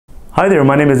Hi there,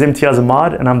 my name is Imtiaz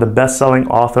Ahmad and I'm the best-selling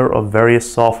author of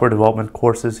various software development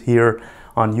courses here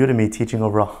on Udemy, teaching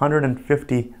over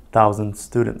 150,000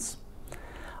 students.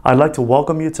 I'd like to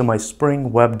welcome you to my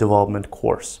Spring Web Development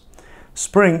course.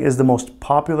 Spring is the most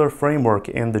popular framework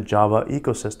in the Java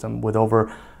ecosystem, with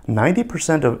over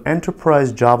 90% of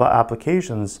enterprise Java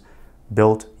applications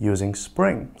built using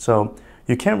Spring. So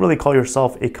you can't really call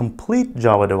yourself a complete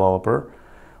Java developer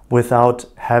without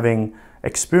having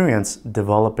experience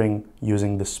developing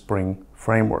using the Spring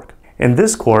framework. In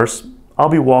this course, I'll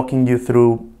be walking you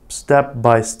through step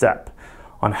by step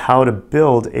on how to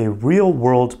build a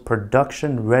real-world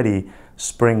production-ready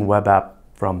Spring web app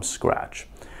from scratch.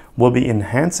 We'll be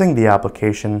enhancing the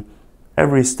application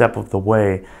every step of the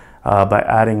way by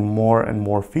adding more and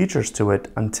more features to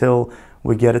it until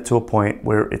we get it to a point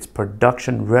where it's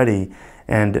production ready,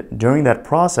 and during that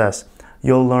process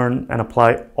you'll learn and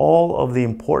apply all of the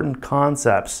important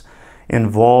concepts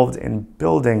involved in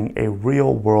building a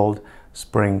real-world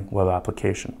Spring web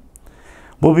application.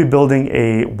 We'll be building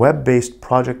a web-based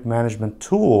project management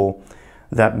tool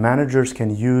that managers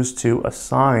can use to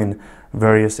assign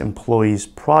various employees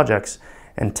projects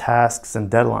and tasks and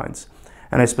deadlines.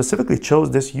 And I specifically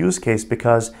chose this use case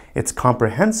because it's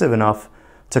comprehensive enough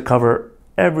to cover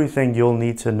everything you'll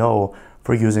need to know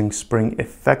for using Spring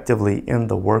effectively in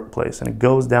the workplace. And it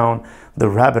goes down the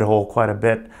rabbit hole quite a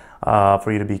bit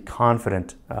for you to be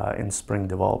confident in Spring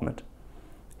development.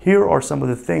 Here are some of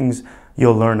the things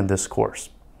you'll learn in this course.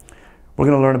 We're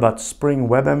going to learn about Spring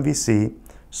Web MVC,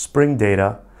 Spring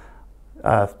Data,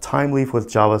 Time Leaf with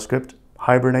JavaScript,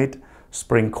 Hibernate,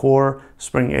 Spring Core,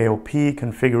 Spring AOP,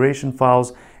 configuration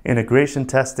files, integration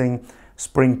testing,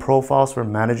 Spring Profiles for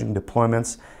managing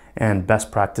deployments, and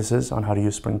best practices on how to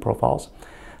use Spring Profiles,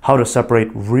 how to separate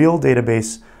real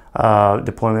database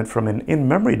deployment from an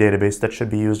in-memory database that should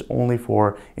be used only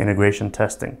for integration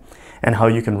testing, and how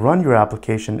you can run your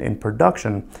application in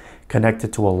production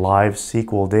connected to a live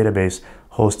SQL database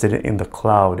hosted in the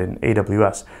cloud in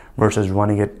AWS versus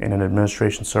running it in an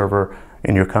administration server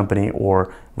in your company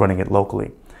or running it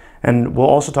locally. And we'll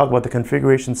also talk about the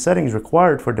configuration settings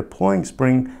required for deploying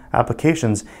Spring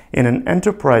applications in an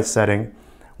enterprise setting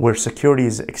where security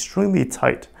is extremely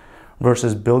tight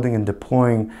versus building and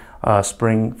deploying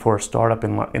Spring for a startup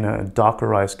in a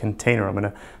Dockerized container. I'm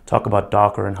going to talk about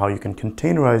Docker and how you can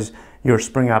containerize your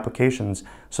Spring applications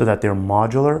so that they're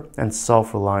modular and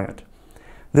self-reliant.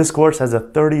 This course has a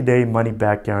 30-day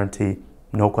money-back guarantee,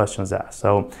 no questions asked.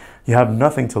 So you have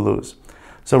nothing to lose.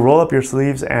 So roll up your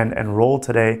sleeves and enroll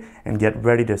today and get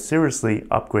ready to seriously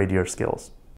upgrade your skills.